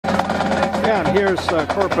And here's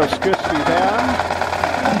Corpus Christi band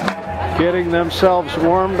getting themselves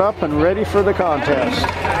warmed up and ready for the contest.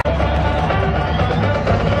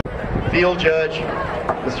 Field judge,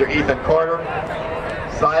 Mr. Ethan Carter.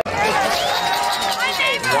 Side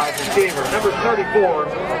wide receiver, number 34,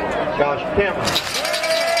 Josh Cameron.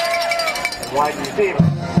 And wide receiver.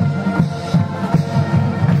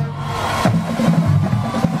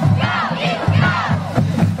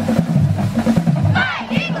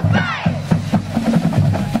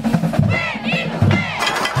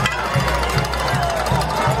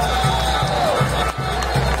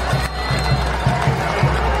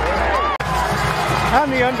 And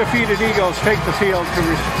the undefeated Eagles take the field to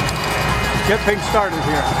get things started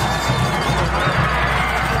here.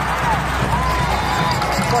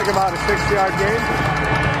 It's like about a 6-yard game.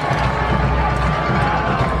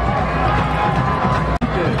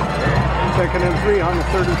 Second and 3 on the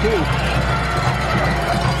 32.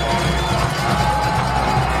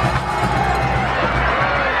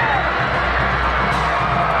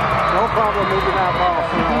 No problem moving that ball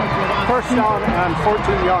for first down and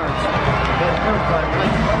 14 yards.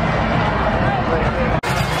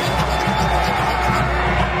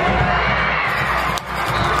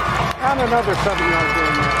 And another 7-yard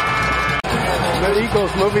gain there. The Eagles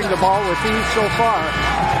moving the ball with ease so far.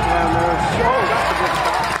 And there's, oh, that's a good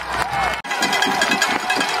stop.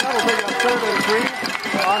 That'll bring up 3rd and 3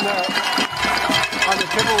 on the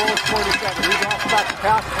Timberwolves 47. He drops back to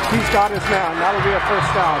pass. He's got his man. That'll be a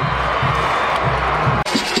first down.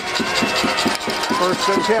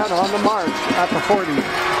 1st and 10 on the march at the 40.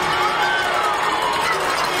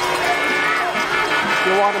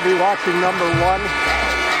 You'll want to be watching number 1.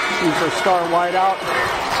 He's a star wideout.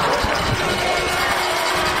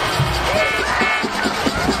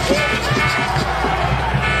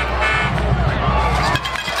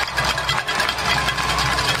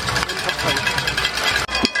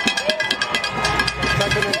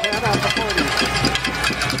 Second and 10 at the 40.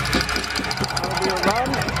 That'll be a run.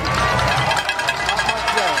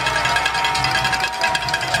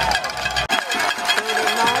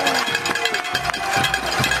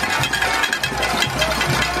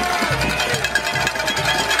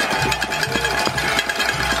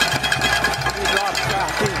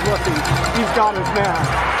 He's got his man.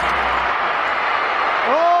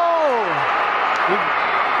 Oh!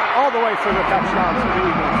 All the way for the touchdown for the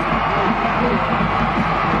Eagles.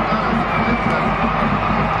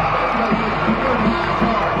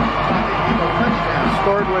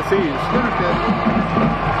 Scored with ease.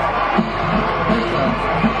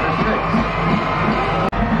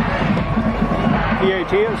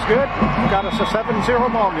 PAT is good. Got us a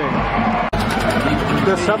 7-0 ball game.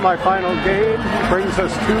 This semifinal game brings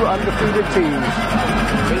us 2 undefeated teams.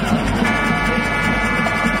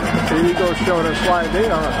 The Eagles showed us why they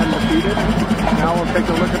are undefeated. Now we'll take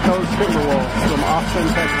a look at those Timberwolves from Austin,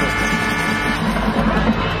 Texas.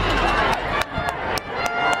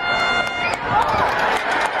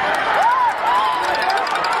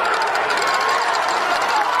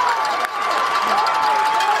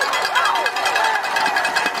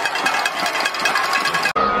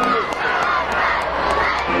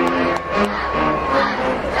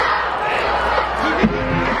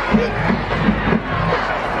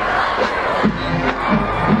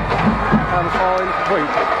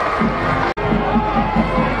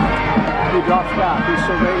 He drops back. He's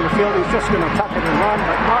surveying the field. He's just going to tuck it and run,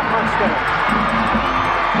 but not much there.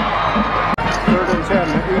 3rd and 10.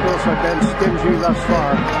 The Eagles have been stingy thus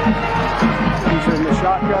far. He's in the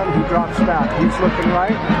shotgun. He drops back. He's looking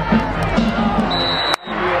right.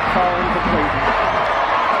 He'll fall incomplete.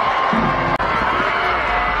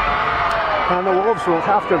 And the Wolves will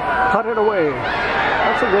have to punt it away.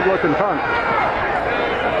 That's a good-looking punt.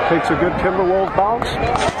 Takes a good Timberwolves bounce.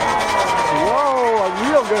 Whoa, a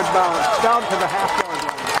real good bounce down to the half-yard line.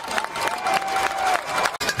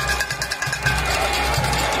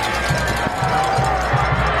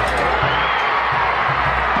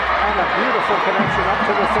 And a beautiful connection up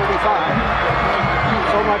to the 35.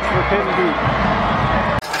 So much for pin deep.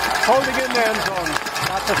 Holding in the end zone.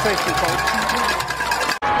 That's a safety, folks.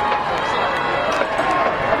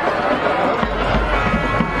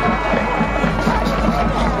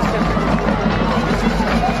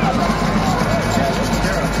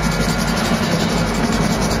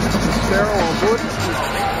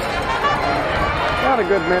 Got a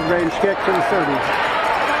good mid-range kick to the 30.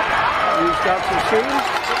 He's got some steam.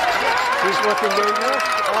 He's looking dangerous,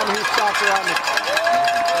 and he's stopped around the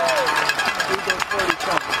Eagles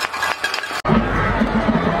 47.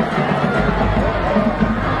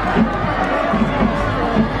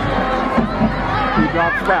 He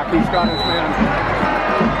drops back. He's got his man.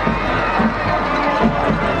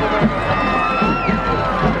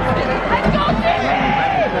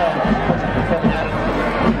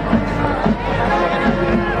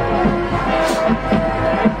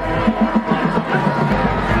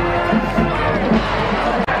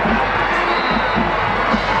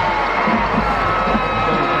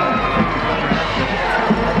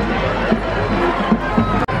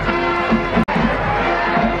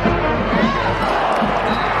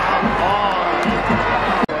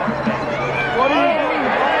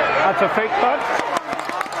 It's a fake punt.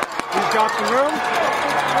 He's got some room.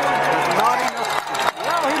 Not enough.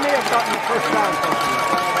 Well, he may have gotten the first down.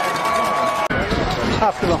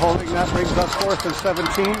 After the holding, that brings up 4th and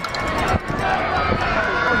 17.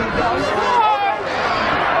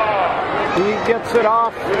 He gets it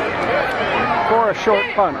off for a short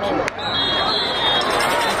punt.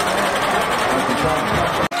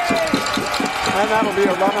 And that'll be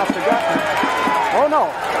a run up the gut. Oh no.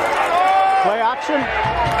 Play action.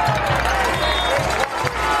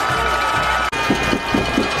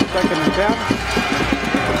 2nd and 10.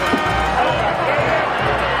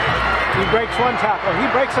 He breaks one tackle. He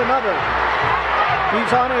breaks another.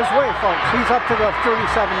 He's on his way, folks. He's up to the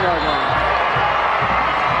 37-yard line.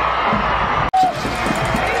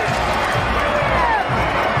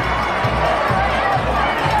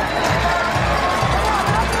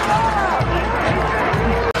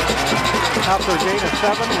 After a gain of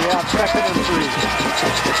 7, we have 2nd and 3.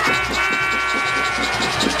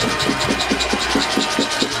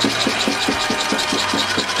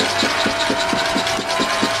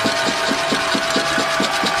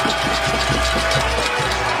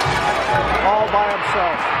 All by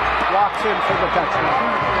himself. Walks in for the touchdown.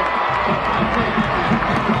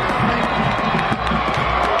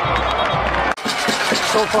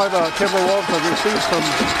 So far the Timberwolves have received some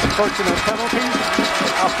fortunate penalties.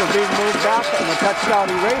 After being moved back and the touchdown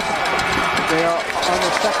erased, they are on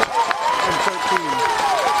the 2nd and 13.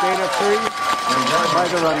 Gain of 3 by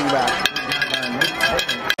the running back.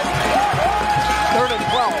 3rd and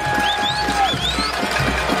 12.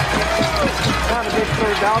 And a big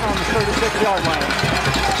 3rd down on the 36-yard line.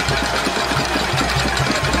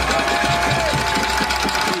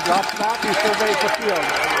 He drops back, he surveys the field.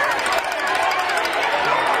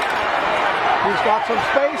 He's got some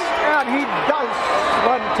space, and he does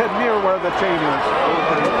run to near where the chain is.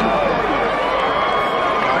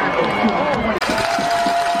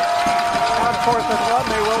 On 4th and 1,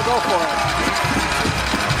 they will go for it.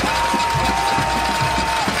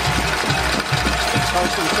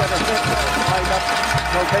 Carson center pick, lined up,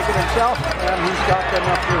 he'll take it himself, and he's got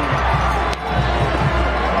enough room.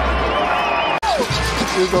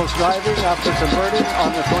 Eagles driving after converting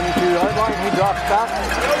on the 22-yard line. He drops back.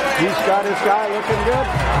 He's got his guy looking good.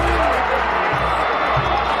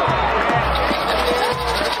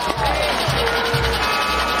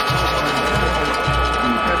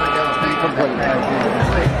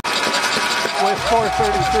 With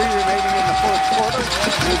 4:33 remaining in the 4th quarter,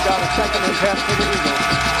 we've got a 2nd and 10 for the Eagles.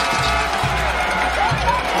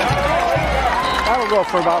 That'll go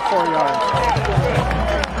for about 4 yards.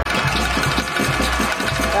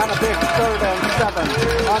 And a big 3rd and 7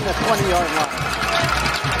 on the 20-yard line.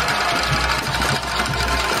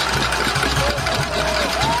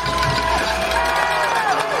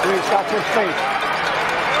 He's got some space.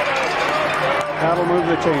 That'll move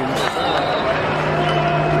the chains.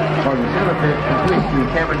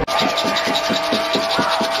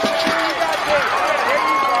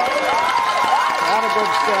 And a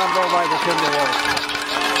good scramble by the Timberwolves.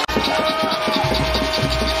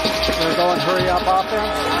 They're going hurry up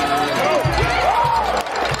offense.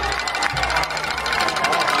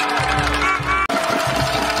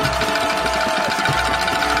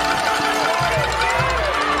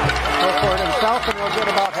 Go for it himself, and he'll get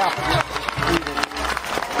about half of it.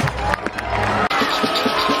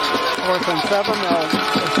 4th and 7,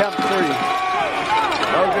 attempt 3.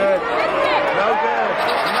 No good. No good.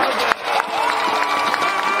 No good.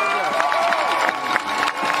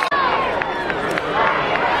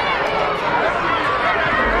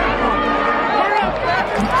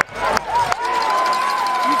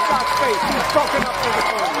 He's got space. He's broken up to the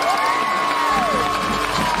corner.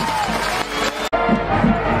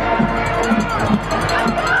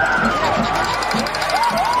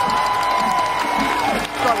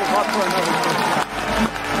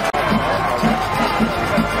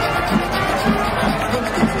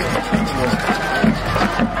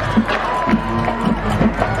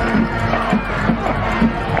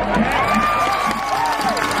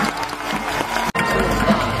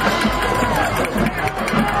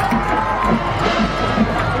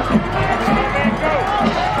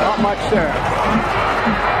 There.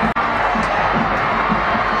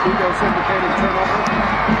 Eagles indicating turnover.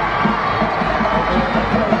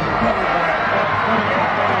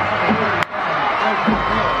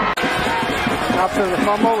 After the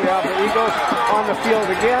fumble, we have the Eagles on the field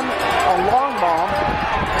again. A long ball.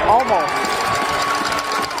 Almost.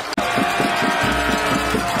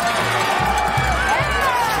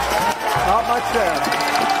 Not much there.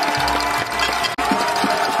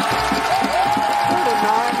 3rd and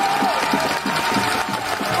 9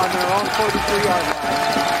 on their own 43-yard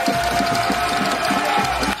line.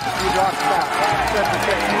 drops back.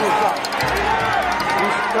 Cedar moves up.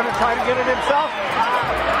 He's going to try to get it himself.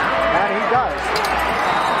 And he does.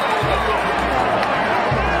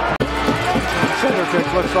 Cedar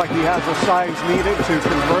looks like he has the size needed to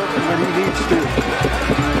convert when he needs to.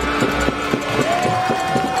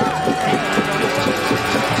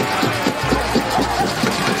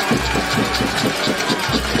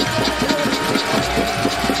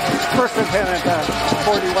 First and 10 at the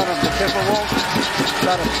 41 of the Timberwolves.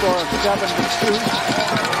 Got a score of 7-2.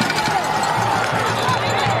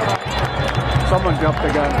 Someone jumped the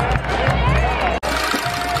gun.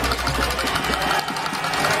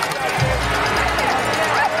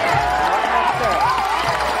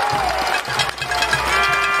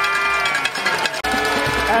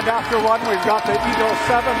 And after one, we've got the Eagles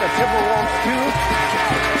 7, the Timberwolves 2.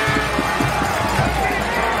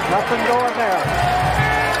 Nothing going there.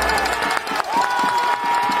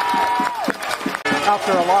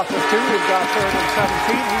 After a loss of 2, we've got 3rd and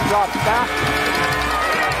 17. He drops back.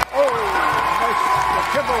 Oh, nice. The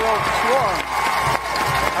Timberwolves swarm.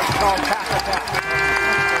 That's called pack attack.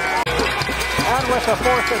 And with a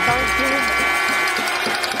 4th and 19,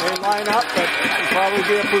 they line up, but it'll probably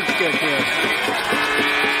be a boot kick here.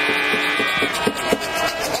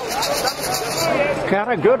 Kind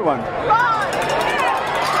of good one.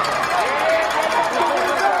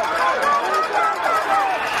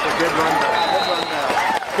 Good run back.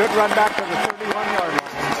 Good run back to the 31-yard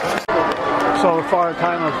line. So far,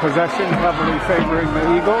 time of possession heavily favoring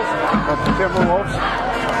the Eagles, but the Timberwolves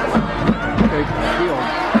take the field.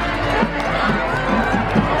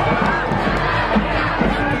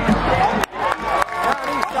 And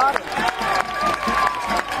he's got it.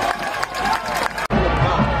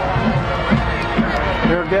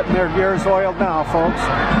 They're getting their gears oiled now, folks.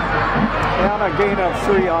 And a gain of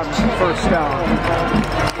 3 on first down.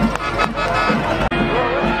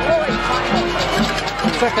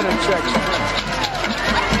 2nd and 6.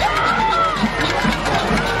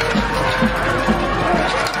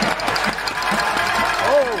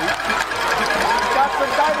 Oh, got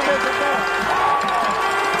some dynamism there.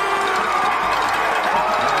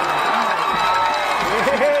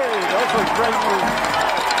 Hey, those were great moves.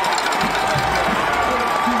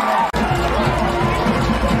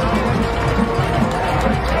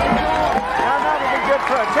 And that'll be good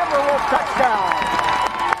for a Timberwolves touchdown.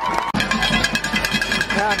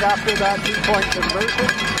 And after that 2-point conversion,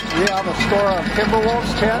 we have a score of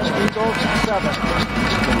Timberwolves 10, Eagles 7.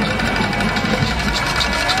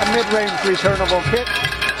 A mid-range returnable kick.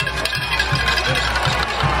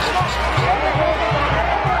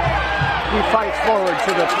 He fights forward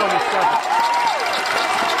to the 27.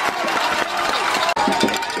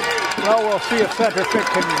 Well, we'll see if Cedar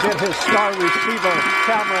can get his star receiver,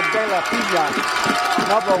 Cameron De La Pina,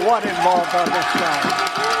 number 1, involved on this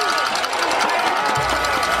drive.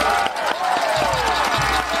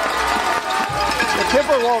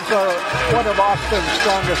 Timberwolves are one of Austin's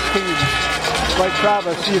strongest teams. Like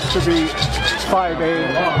Travis used to be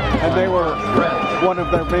 5A, and they were one of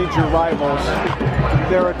their major rivals.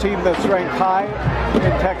 They're a team that's ranked high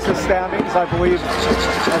in Texas standings, I believe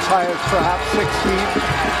as high as perhaps 16.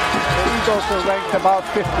 The Eagles are ranked about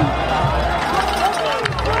 50.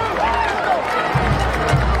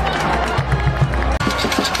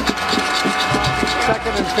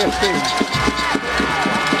 Second and 15.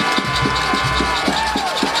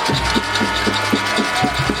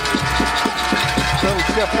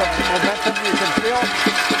 Shift of momentum you can feel.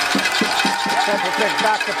 Cedar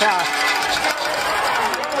back to pass.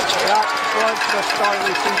 That was the star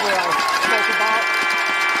receiver I spoke about,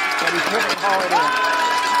 but he couldn't haul it in.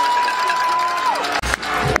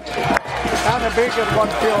 And a big and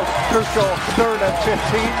one field crucial 3rd and 15.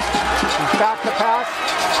 He's back to pass.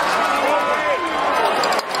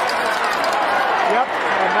 Yep,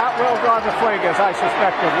 and that will draw the flag as I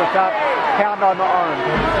suspected with that hand on the arm.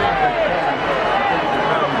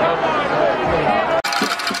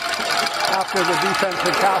 After the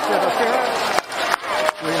defensive pass interference,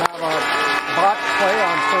 we have a botch play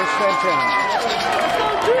on 1st and 10.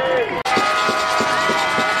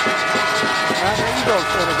 And the Eagles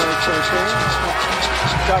get a great first game.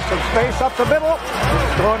 Got some space up the middle,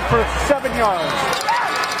 going for 7 yards.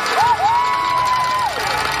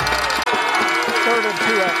 3rd and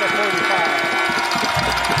 2 at the 45.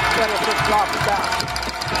 Cedar drops back.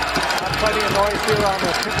 Got plenty of noise here on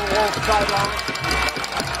the Timberwolves sideline.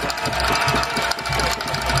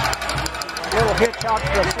 Little hitch out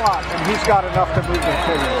to the slot, and he's got enough to move the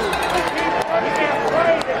chains.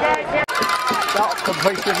 That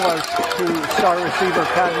completion was to star receiver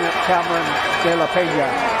Cameron De La Pena.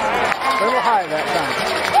 A little high that time.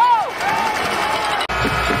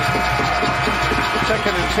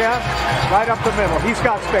 second and 10, right up the middle. He's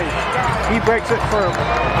got space. He breaks it for a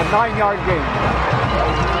 9-yard gain.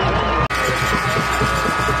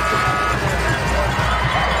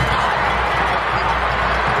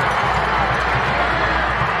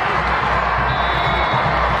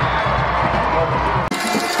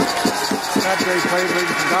 That great play brings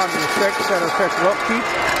him down to the 6, center 6 Wilkie.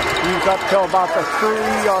 He's up till about the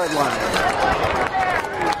 3-yard line.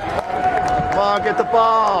 Come on, get the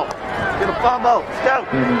ball. Get a fumble. Let's go.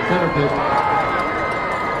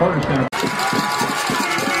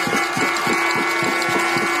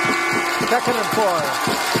 Second and 4.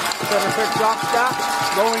 Center 6 drops back,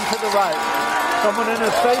 going to the right. Someone in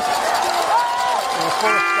his face. And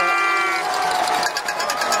force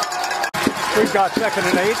we've got second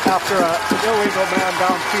and 8 after an illegal man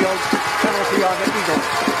downfield penalty on the Eagles.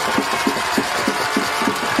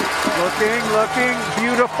 Looking,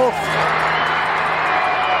 beautiful.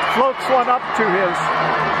 Floats one up to his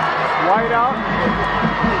wide out.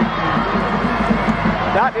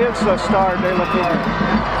 That is the star they're looking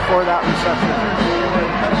for that reception.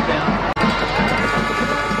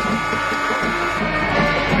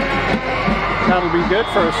 That'll be good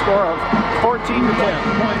for a score of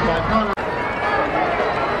 14-10.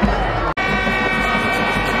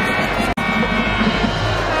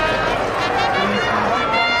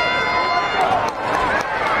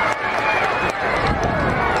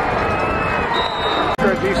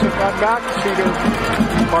 Decent run back, Cedar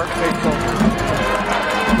Park takes over.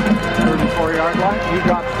 34-yard line, he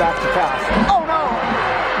drops back to pass. Oh no!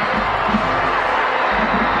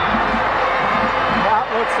 That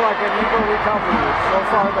looks like an Eagle recovery. So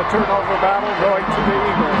far the turnover battle going to the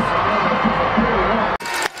Eagles.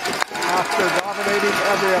 After dominating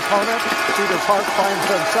every opponent, Cedar Park finds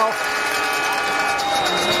himself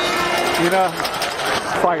in a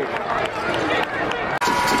fight.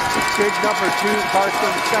 Big number 2,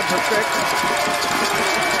 Carson, center 6.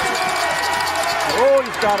 Oh,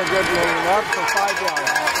 he's got a good little run for 5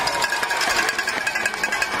 yards.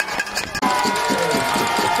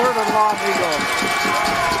 Third and long Eagle.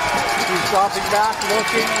 He's dropping back,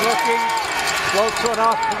 looking. Floats one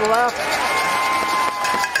off to the left.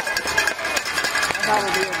 And that'll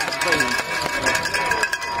be incomplete.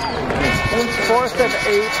 4th and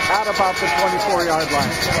 8 at about the 24-yard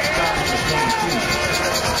line.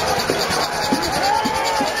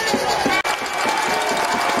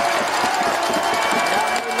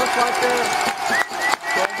 Like they're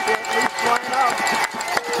going to at least line up.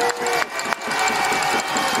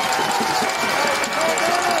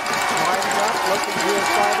 Lining up, looking to his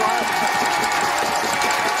sideline.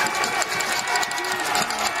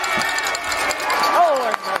 Oh,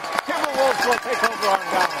 and the Timberwolves will take over on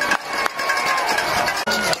down.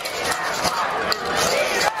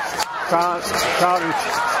 Crowder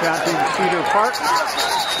chanting Cedar Park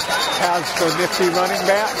has the nifty running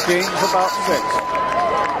back, gains about 6.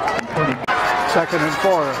 Second and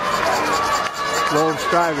 4. Wolves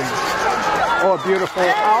driving. Oh, a beautiful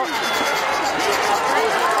out.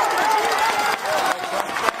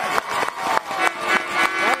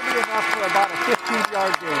 That'll be enough for about a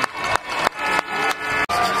 15-yard gain.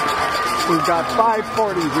 We've got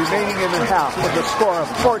 5:40 remaining in the half with a score of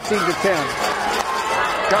 14-10.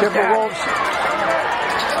 Timberwolves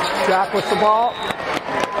Jack with the ball.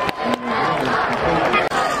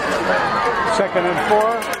 Second and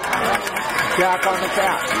 4. Jack on the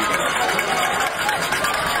catch.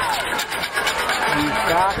 He's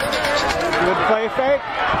back. Good play fake.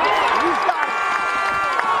 He's got it.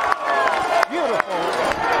 Beautiful.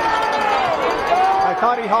 I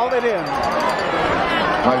thought he hauled it in.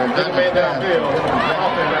 Good man downfield.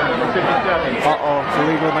 Uh-oh, it's a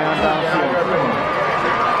legal man downfield.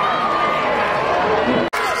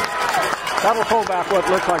 That'll pull back what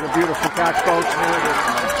looked like a beautiful catch, folks.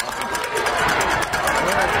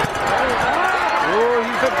 Oh,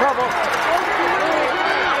 he's in trouble.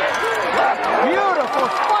 Beautiful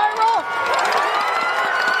spiral.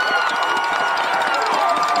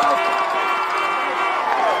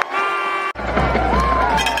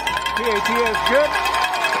 PAT is good.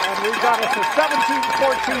 And we've got us a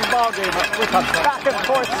 17-14 ball game with a back and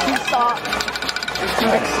forth seesaw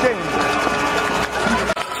exchange.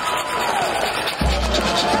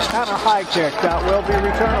 And a high kick that will be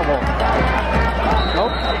returnable.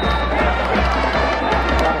 Nope.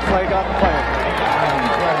 Got a flag on the play.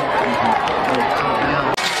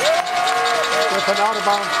 With an out of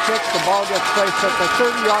bounds kick, the ball gets placed at the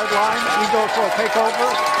 30-yard line. Eagles will take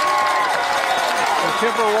over. The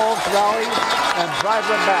Timberwolves rally and drive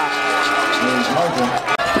them back.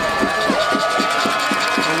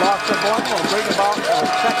 The loss of 1 will bring about a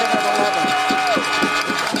 2nd and 11.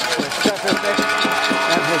 The center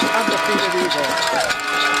undefeated Eagles.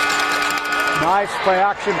 Nice play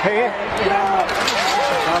action pay.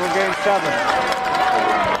 That'll gain 7.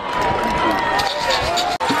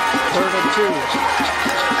 3rd and 2.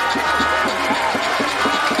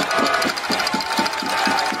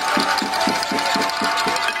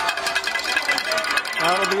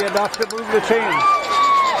 That'll be enough to move the chains.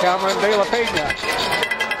 Cameron De La Pena.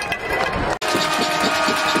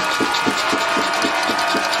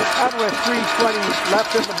 And with 3:20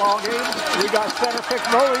 left in the ball game, we got center pick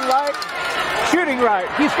rolling right, shooting right.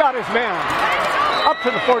 He's got his man up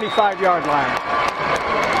to the 45-yard line.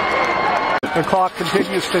 The clock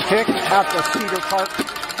continues to tick at the Cedar Park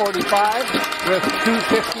 45 with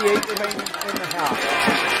 2:58 remaining in the half.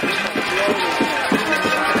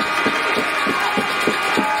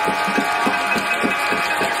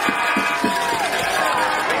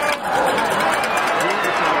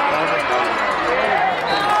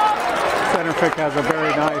 Center pick has a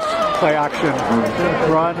very nice play action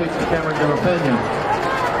run.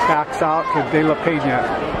 Backs out to De La Pena.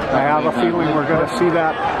 I have a feeling we're going to see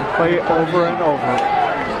that play over and over.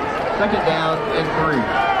 2nd down and 3.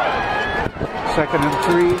 2nd and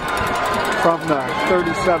 3 from the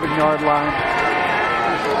 37-yard line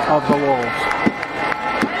of the Wolves.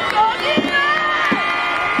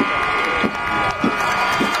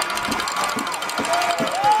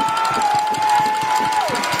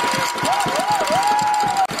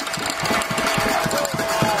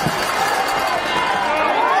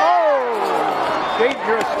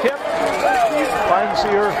 Dangerous tip, finds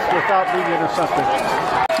the earth without being intercepted.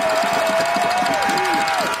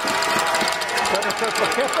 Center pick for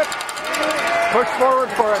Kiffin, push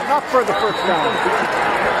forward for enough for the 1st down.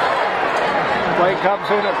 Play comes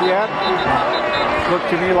in at the end. Looked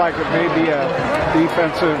to me like it may be a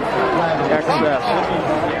defensive excess.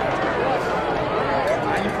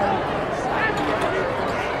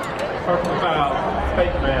 Personal foul,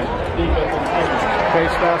 face mask, defensive penalty.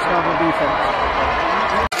 Face mask on the defense.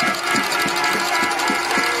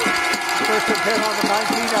 1st and 10 on the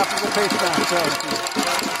 19 after the face mask penalty.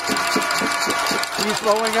 He's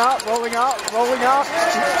rolling out.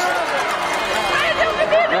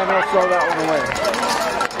 And he'll throw that one away.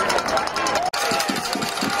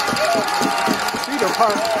 Cedar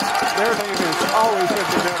Park, their name is always in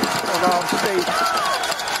the mix around state.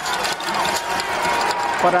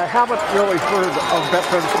 But I haven't really heard of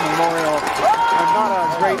Veterans Memorial. I'm not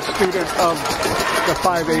a great student of the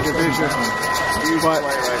 5A division, but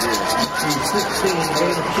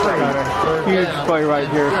got a huge play right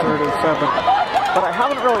here, 3rd and 7. But I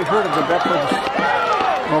haven't really heard of the Veterans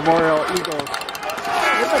Memorial Eagles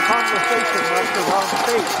in the conversation much around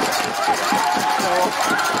state. So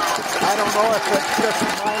I don't know if it's just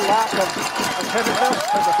my lack of attentiveness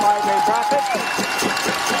to the 5A bracket,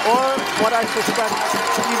 or what I suspect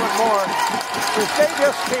even more is they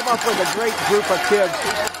just came up with a great group of kids,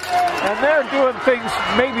 and they're doing things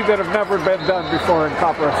maybe that have never been done before in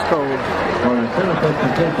Copper's Cove.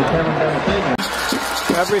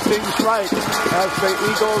 Everything's right as the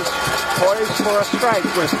Eagles poise for a strike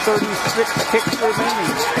with 36 kicks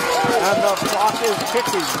remaining, and the clock is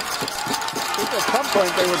ticking. I think at some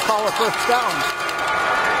point they would call a 1st down.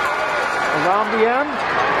 Around the end.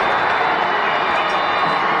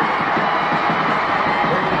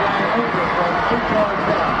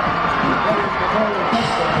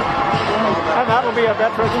 And that'll be a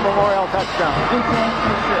Veterans Memorial touchdown.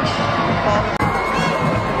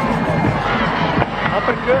 Up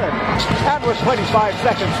and good. And with 25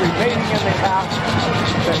 seconds remaining in the half,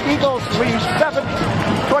 the Eagles lead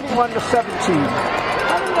 21-17.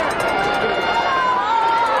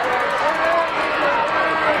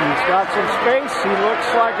 He's got some space. He looks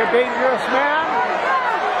like a dangerous man.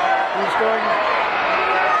 He's going...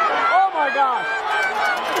 Oh my gosh!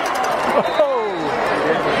 Oh!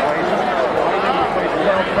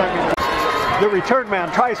 The return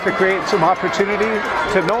man tries to create some opportunity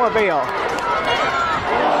to no avail.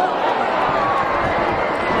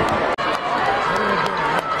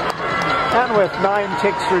 And with 9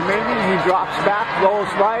 ticks remaining, he drops back, rolls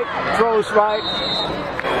right, throws right.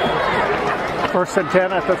 1st and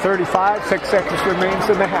 10 at the 35, 6 seconds remains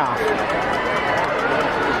in the half.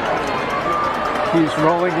 He's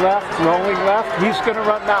rolling left. He's going to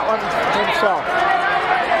run that one himself.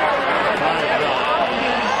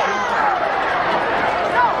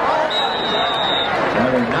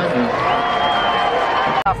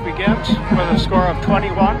 Half begins with a score of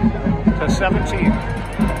 21-17.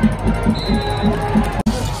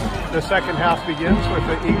 The 2nd half begins with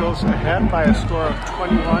the Eagles ahead by a score of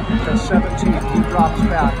 21-17. He drops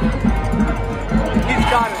back. He's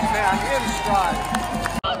got his man in stride.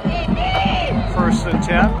 1st and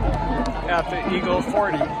 10.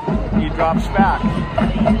 drops back.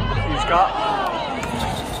 He's got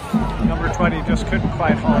number 20, just couldn't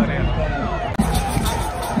quite haul it in.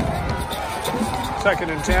 2nd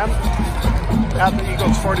and 10 at the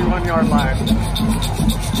Eagles' 41-yard line.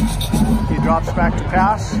 He drops back to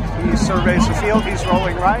pass. He surveys the field. He's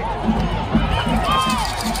rolling right.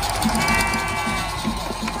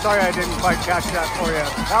 Sorry I didn't quite catch that for you.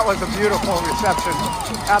 That was a beautiful reception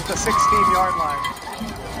at the 16-yard line.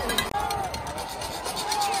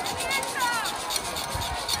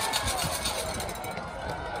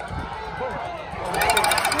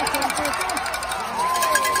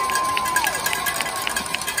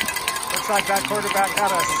 Looks like that quarterback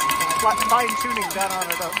had a fine-tuning done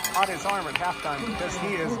on his arm at halftime, because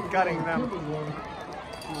he is gutting them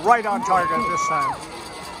right on target this time.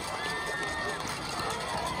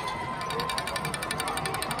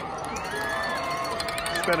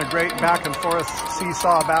 It's been a great back and forth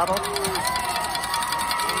seesaw battle.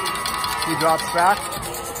 He drops back.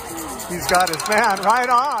 He's got his man right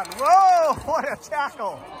on. Whoa, what a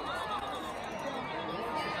tackle.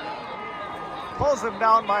 Pulls him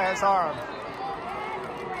down by his arm.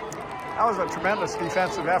 That was a tremendous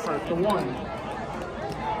defensive effort. The 1.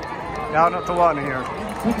 Down at the 1 here.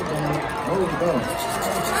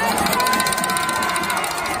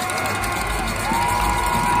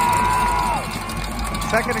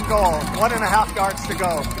 Second and goal, 1.5 yards to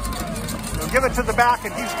go. He'll give it to the back,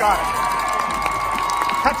 and he's got it.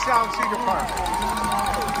 Touchdown, Cedar Park.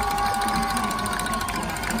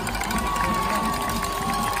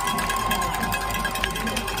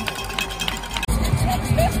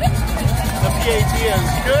 The PAT is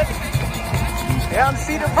good, and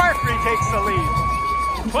Cedar Park retakes the lead,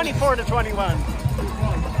 24-21.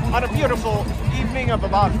 On a beautiful evening of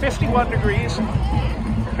about 51 degrees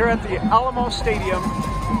here at the Alamo Stadium.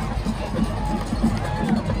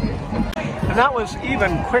 And that was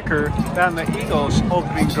even quicker than the Eagles'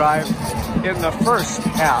 opening drive in the first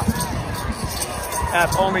half.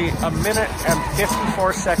 At only 1 minute and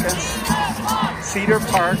 54 seconds, Cedar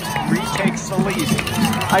Park retakes the lead.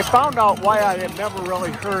 I found out why I had never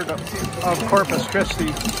really heard of Corpus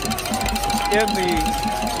Christi in the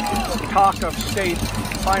talk of state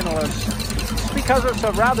finalists. It's because it's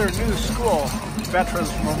a rather new school,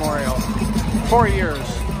 Veterans Memorial. 4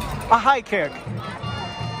 years. A high kick.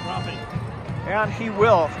 And he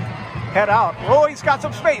will head out. Oh, he's got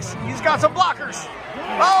some space. He's got some blockers.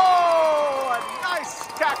 Oh, a nice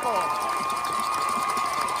tackle.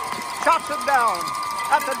 Chops him down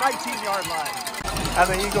at the 19-yard line. And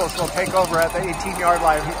the Eagles will take over at the 18-yard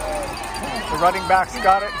line. The running back's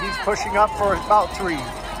got it. He's pushing up for about 3.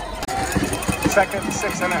 2nd and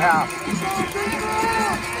 6.5.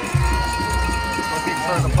 Looking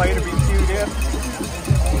for the play to be cued in.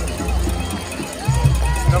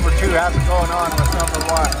 Number 2 has it going on with number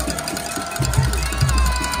 1.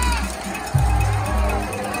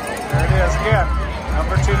 There it is again.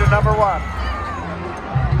 Number 2 to number 1.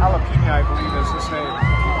 Jalapeno, I believe, is his name.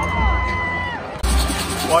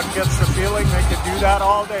 One gets the feeling they could do that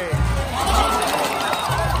all day.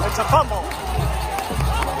 It's a fumble.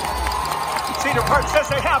 Cedar Park says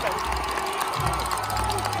they have it.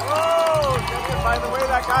 Oh, by the way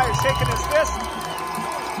that guy is shaking his fist.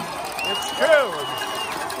 It's true.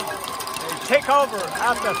 Take over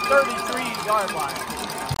at the 33-yard line.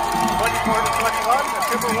 24-21, the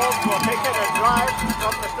Timberwolves will take it and drive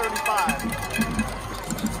from the 35.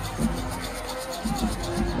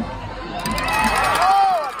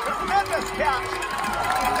 Oh, a tremendous catch.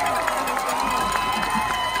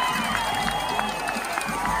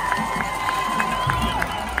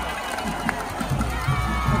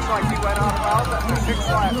 Looks like he went out of bounds at the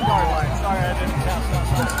 6-yard line. Sorry, I didn't catch that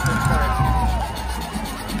one.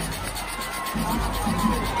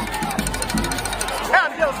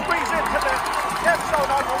 And he'll squeeze into the end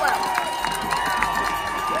zone on the left.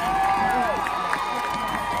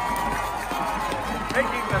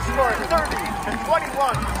 Making the score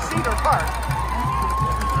 30-21, Cedar Park.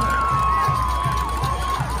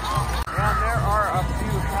 And there are a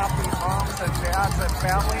few happy moms and dads and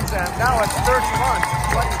families, and now it's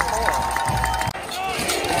 31-24.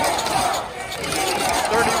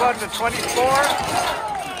 31-24.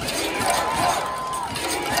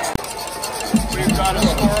 We've got a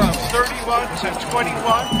score of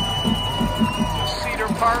 31-21. The Cedar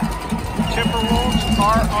Park Timberwolves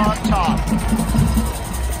are on top.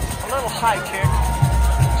 A little high kick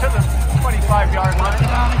to the 25-yard line.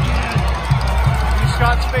 He's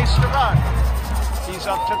got space to run. He's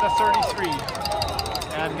up to the 33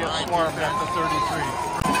 and gets swarmed at the 33.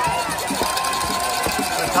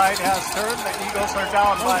 The tide has turned. The Eagles are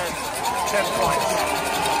down by 10 points.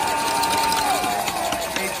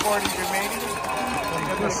 2:40 remaining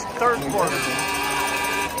in the third quarter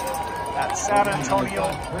at San Antonio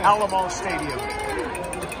Alamo Stadium.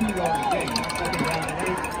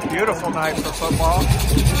 Beautiful night for football.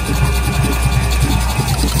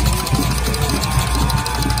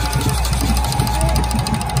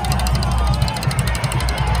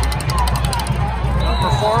 Number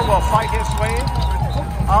 4 will fight his way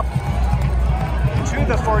up to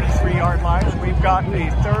the 43-yard line. We've got a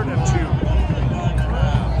 3rd and 2.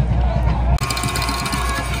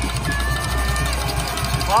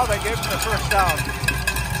 Well, they gave him the first down.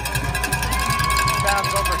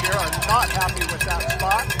 Fans over here are not happy with that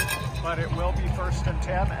spot, but it will be 1st and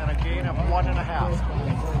 10 and a gain of 1.5.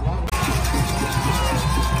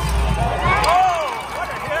 Oh, what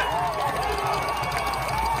a hit!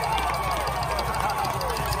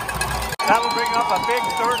 That'll bring up a big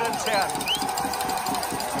 3rd and 10.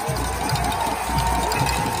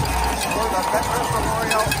 For the Veterans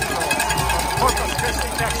Memorial Eagles of Corpus Christi,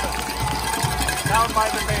 Texas. Down by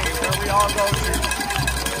the bay where we all go to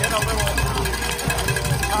get a little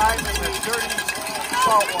time in the dirty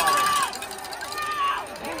salt water.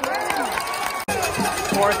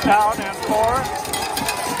 4th down and 4.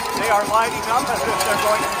 They are lining up as if they're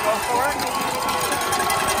going to go for it.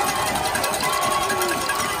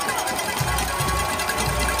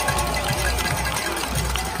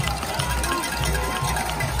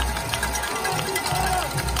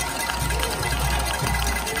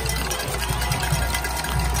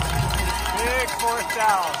 Big 4th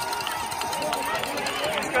down.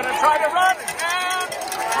 He's going to try to run, and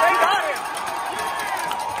they got him.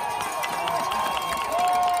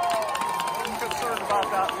 I'm concerned about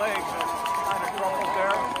that leg that kind of crumpled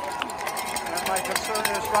there. And my concern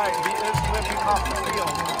is right. He is limping off the field.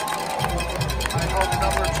 I hope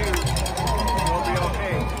number 2 will be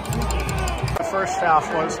okay. The first half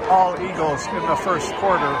was all Eagles in the first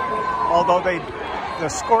quarter, although the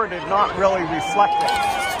score did not really reflect it.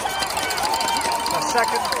 The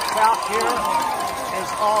second half here is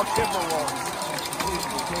all Timberwolves.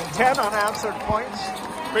 10 unanswered points,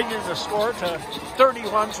 bringing the score to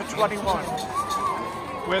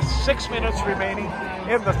 31-21, with 6 minutes remaining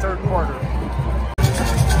in the third quarter.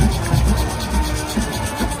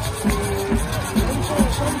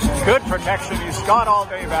 Good protection. He's got all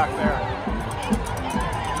day back there.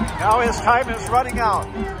 Now his time is running out.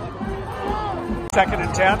 2nd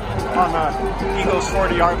and 10 on the Eagles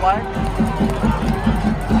 40-yard line.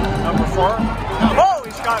 Number 4. Oh,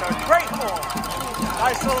 he's got a great hole.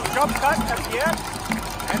 Nice little jump cut at the end.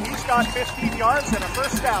 And he's got 15 yards and a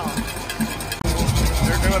 1st down.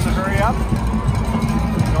 They're doing the hurry up.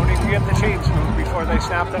 Don't even get the chains moved before they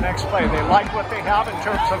snap the next play. They like what they have in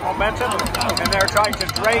terms of momentum, and they're trying to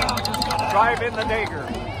drive in the dagger.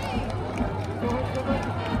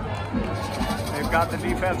 They've got the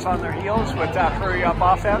defense on their heels with that hurry up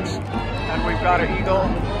offense, and we've got an Eagle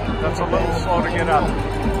that's a little slow to get up.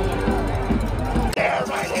 There,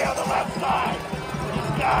 right here on the left side.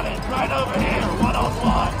 He's got it right over here,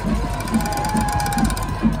 101.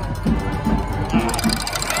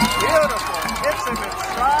 Beautiful. Hits him in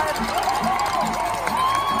stride.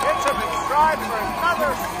 Hits him in stride for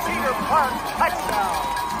another Cedar Park touchdown.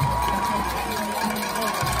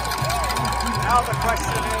 Now the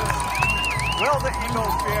question is, will the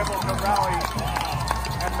Eagles be able to rally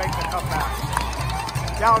and make the comeback?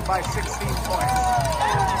 Down by 16 points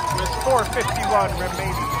with 4:51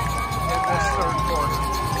 remaining in this third quarter.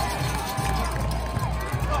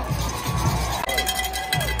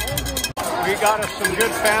 We got us some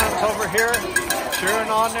good fans over here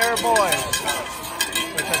cheering on their boys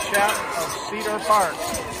with a chant of Cedar Park.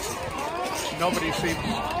 Nobody seems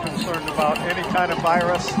concerned about any kind of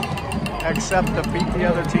virus except the beat the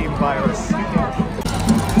other team virus.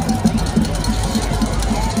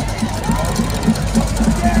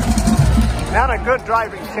 And a good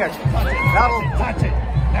driving kick. That'll touch it.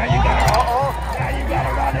 Now you gotta now you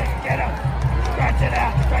gotta run it. Get him. Stretch it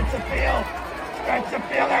out. Stretch the field. Stretch the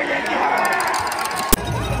field. There you go.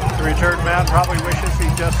 The return man probably wishes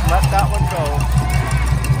he just let that one go.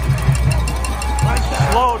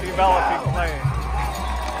 Slow developing play.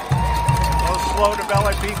 Those slow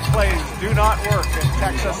developing plays do not work in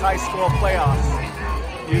Texas high school playoffs.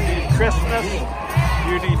 You need crispness.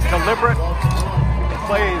 You need deliberate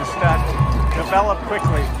plays that develop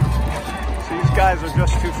quickly. These guys are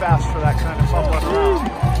just too fast for that kind of fumbling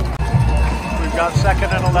around. We've got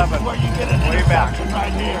 2nd and 11. Where you get an way back.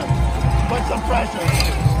 Right here. Put some pressure.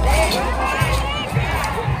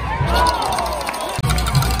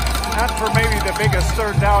 And for maybe the biggest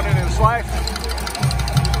 3rd down in his life,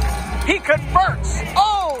 he converts.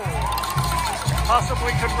 Oh!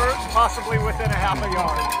 Possibly convert, possibly within a half a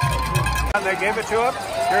yard. And they gave it to him.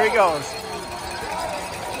 Here he goes.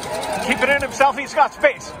 Keep it in himself. He's got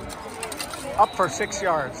space. Up for 6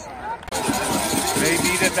 yards. They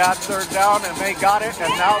needed that third down, and they got it,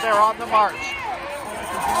 and now they're on the march.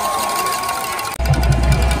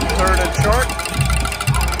 Third and short.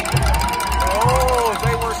 Oh,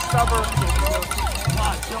 they were stubborn.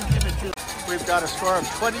 We've got a score of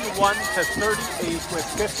 21-38 with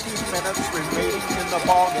 15 minutes remaining in the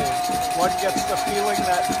ballgame. One gets the feeling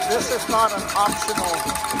that this is not an optional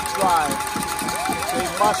drive. They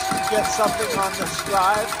must get something on this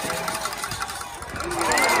drive.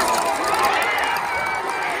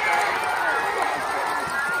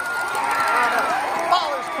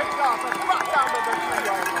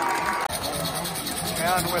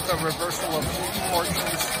 And with a reversal of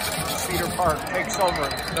fortunes, Cedar Park takes over.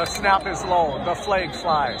 The snap is low. The flag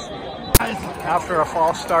flies. After a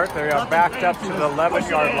false start, they are backed up to the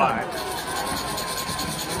 11-yard line.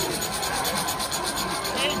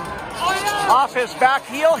 Off his back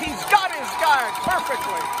heel, he's got his guy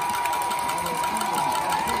perfectly.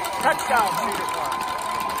 Touchdown, Cedar Park.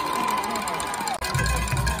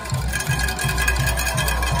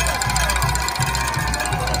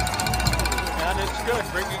 Good,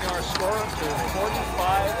 bringing our score to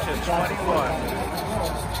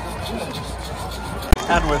 45-21.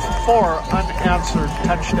 And with 4 unanswered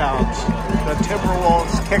touchdowns, the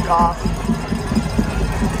Timberwolves kick off.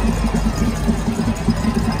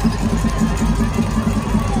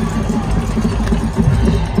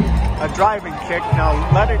 A driving kick, now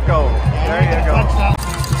let it go. There you go.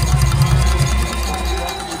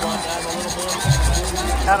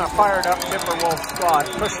 And a fired up Timberwolves squad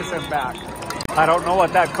pushes him back. I don't know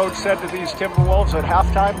what that coach said to these Timberwolves at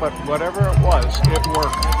halftime, but whatever it was, it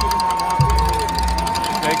worked.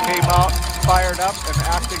 They came out fired up and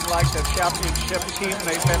acting like the championship team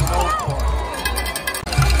they've been known for.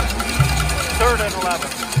 3rd and 11.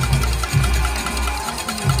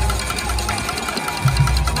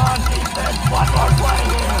 Come on, defense, one more play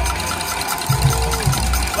here.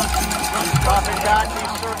 He's dropping back,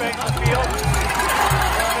 he's surveying the field.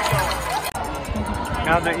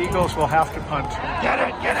 And the Eagles will have to punt. Get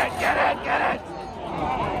it, get it, get it, get it.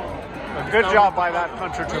 A good job by that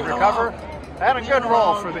punter to recover. And a good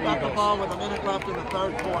roll for the Eagles. With a minute left in the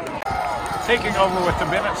third quarter. Taking over with the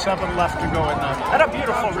minute 7 left to go in that. And a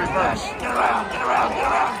beautiful reverse. Get around, get around,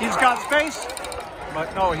 get around. He's got space,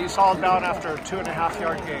 but no, he's hauled down after a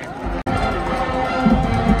 2.5-yard gain.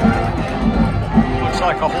 Looks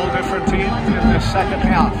like a whole different team in this second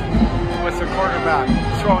half, with the quarterback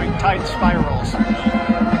throwing tight spirals.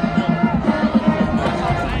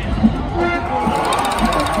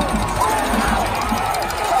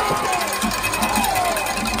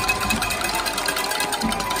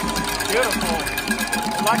 Beautiful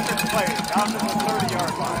electric play down to the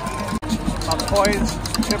 30-yard line. A poised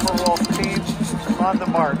Timberwolf team on the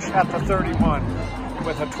march at the 31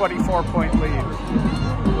 with a 24-point lead.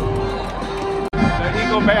 The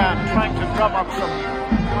Eagle Band trying to drum up some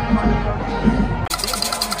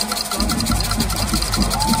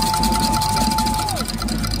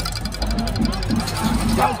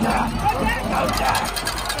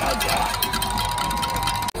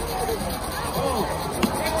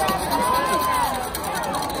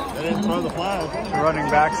They didn't throw the flag. The running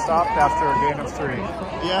back stopped after a gain of 3.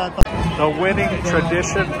 Yeah. The winning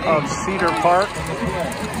tradition of Cedar Park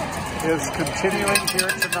is continuing here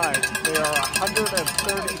tonight. They are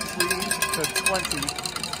 133-20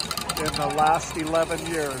 in the last 11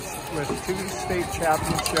 years, with 2 state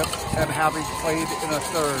championships and having played in a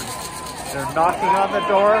third. They're knocking on the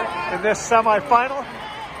door in this semifinal.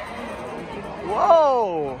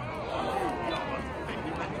 Whoa!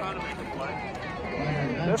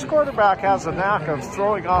 This quarterback has a knack of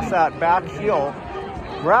throwing off that back heel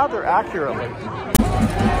rather accurately.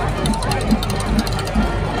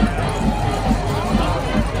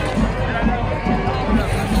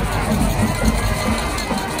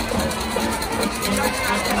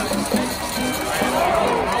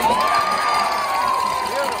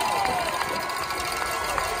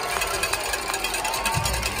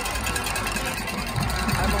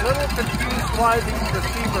 I'm a little confused why these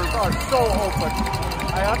receivers are so open.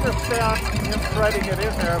 I understand him threading it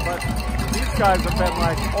in there, but these guys have been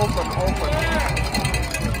like open.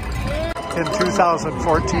 In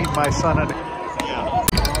 2014, my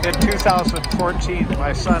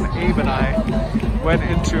son Abe and I went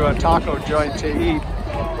into a taco joint to eat,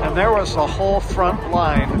 and there was the whole front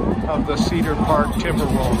line of the Cedar Park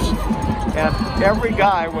Timberwolves, and every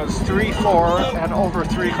guy was 3'4" and over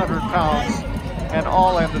 300 pounds, and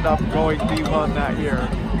all ended up going D1 that year.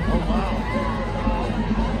 Oh wow!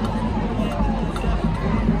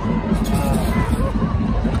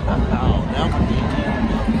 that would be.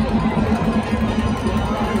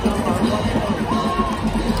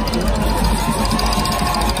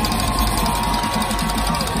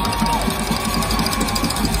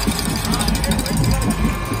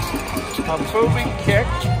 A moving kick.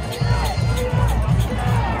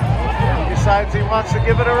 He decides he wants to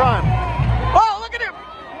give it a run. Oh, look at him!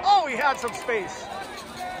 Oh, he had some space.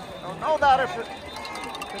 I don't know that if it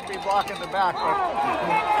could be blocking the back, but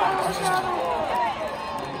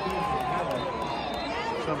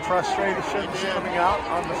some frustrations coming out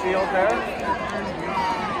on the field there.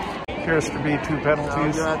 Appears to be 2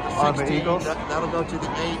 penalties on the Eagles. That'll go to the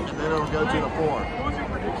 8, and then it'll go to the 4.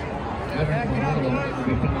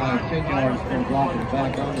 10 yards for blocking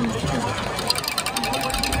back on the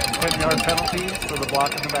 10-yard penalty for the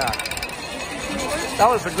block in the back. That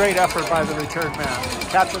was a great effort by the return man.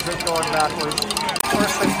 Catches it going backwards.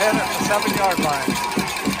 First and 10 at the 7-yard line.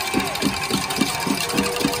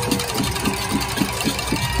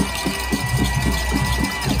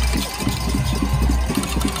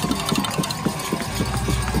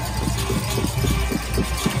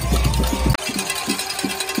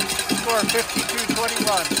 Score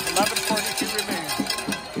 52-21. 11:42 remains.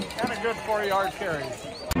 And a good 4-yard carry.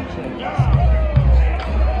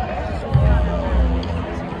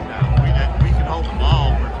 We can hold the ball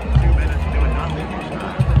for 2 minutes doing nothing.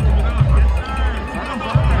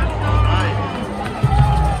 Right.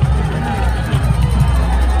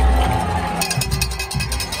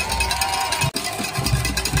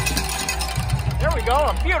 There we go.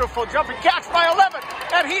 A beautiful jumping catch by 11.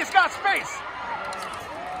 And he's got space.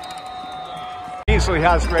 Easily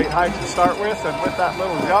has great height to start with, and with that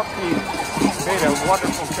little jump, he made a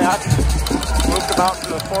wonderful catch. Moved him out to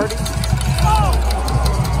the 40.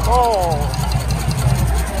 Oh!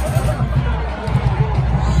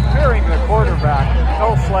 Spearing the quarterback.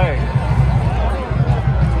 No flag.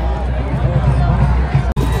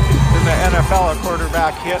 In the NFL, a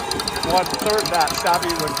quarterback hit 1/3 that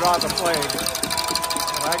savvy would draw the flag.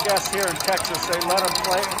 And I guess here in Texas, they let him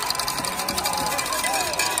play.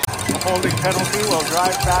 Holding penalty will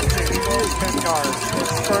drive back to Eagles 10 yards.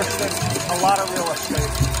 It's first and a lot of real estate.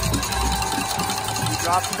 He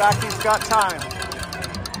drops back, he's got time.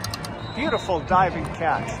 Beautiful diving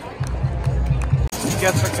catch. He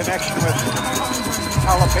gets a connection with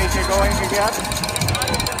Alamo going again.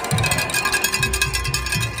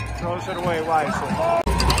 Throws it away wisely.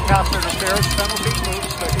 Pass interference penalty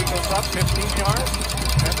moves the Eagles up 15 yards,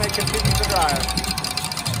 and they continue the drive.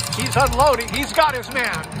 He's unloading, he's got his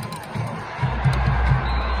man.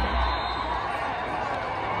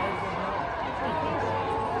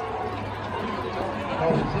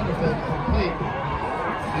 Complete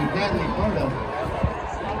to Bradley Carter.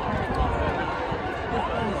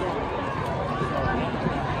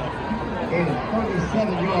 Gain of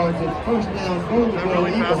 37 yards. It's first down, goal to goal.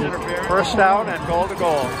 First down and goal to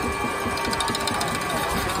goal.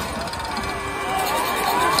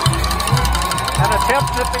 An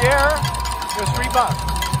attempt at the air is rebuffed.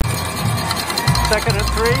 2nd and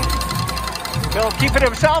 3. He'll keep it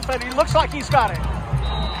himself, and he looks like he's got it.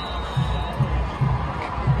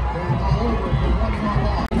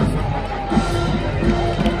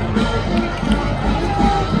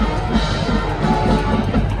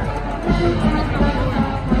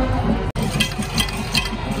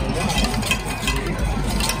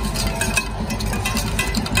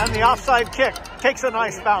 And the offside kick takes a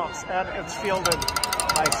nice bounce, and it's fielded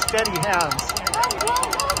by steady hands.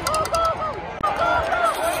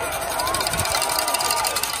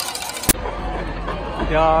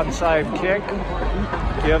 The onside kick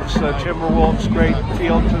gives the Timberwolves great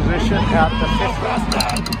field position at the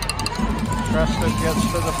 50. Preston gets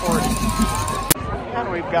to the 40. And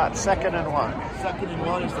we've got 2nd and 1. 2nd and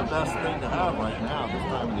 1 is the best thing to have right now this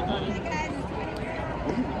time of the game.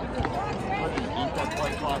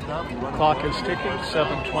 Clock is ticking,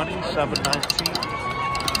 7:20, 7:19,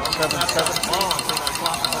 7:17.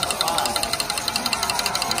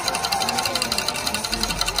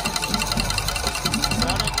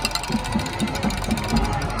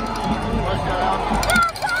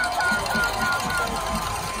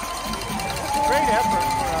 Great effort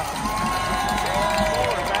for a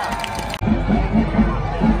forward back.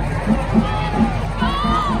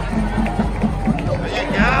 There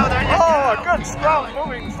you go. Oh, a good scrum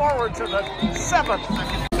moving forward to the 7th.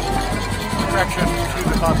 Correction to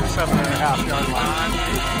about the 7.5-yard line.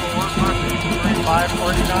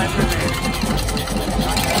 5:49 remaining.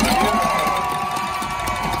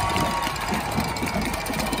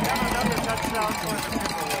 Another touchdown for the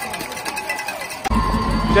Timberwolves.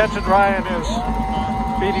 Denton Ryan is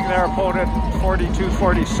beating their opponent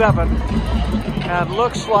 42-47, and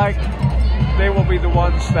looks like they will be the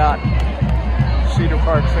ones that Cedar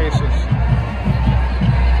Park faces.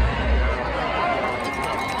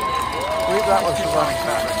 I believe that was the running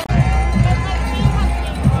pattern.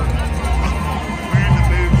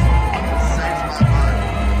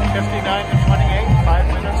 59-28, 5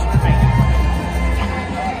 minutes remaining.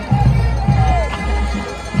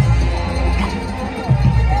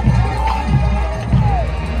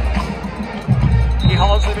 He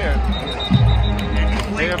hauls it in.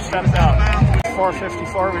 They have stepped out.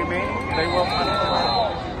 4:54 remaining. They will punt the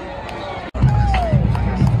ball.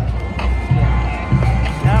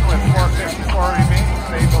 And with 4:54 remaining,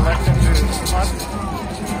 they've elected to punt.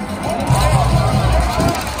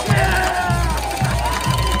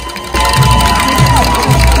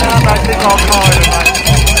 And I think I'll call it.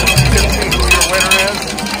 You can see who your winner is.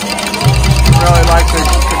 I'd really like to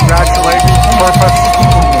congratulate Corpus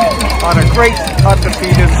on a great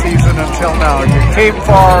undefeated season until now. You came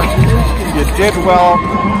far, you did well,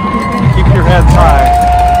 keep your heads high,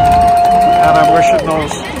 and I'm wishing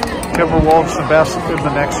those Timberwolves the best in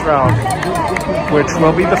the next round, which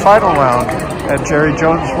will be the final round at Jerry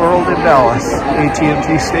Jones World in Dallas,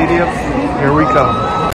 AT&T Stadium. Here we come.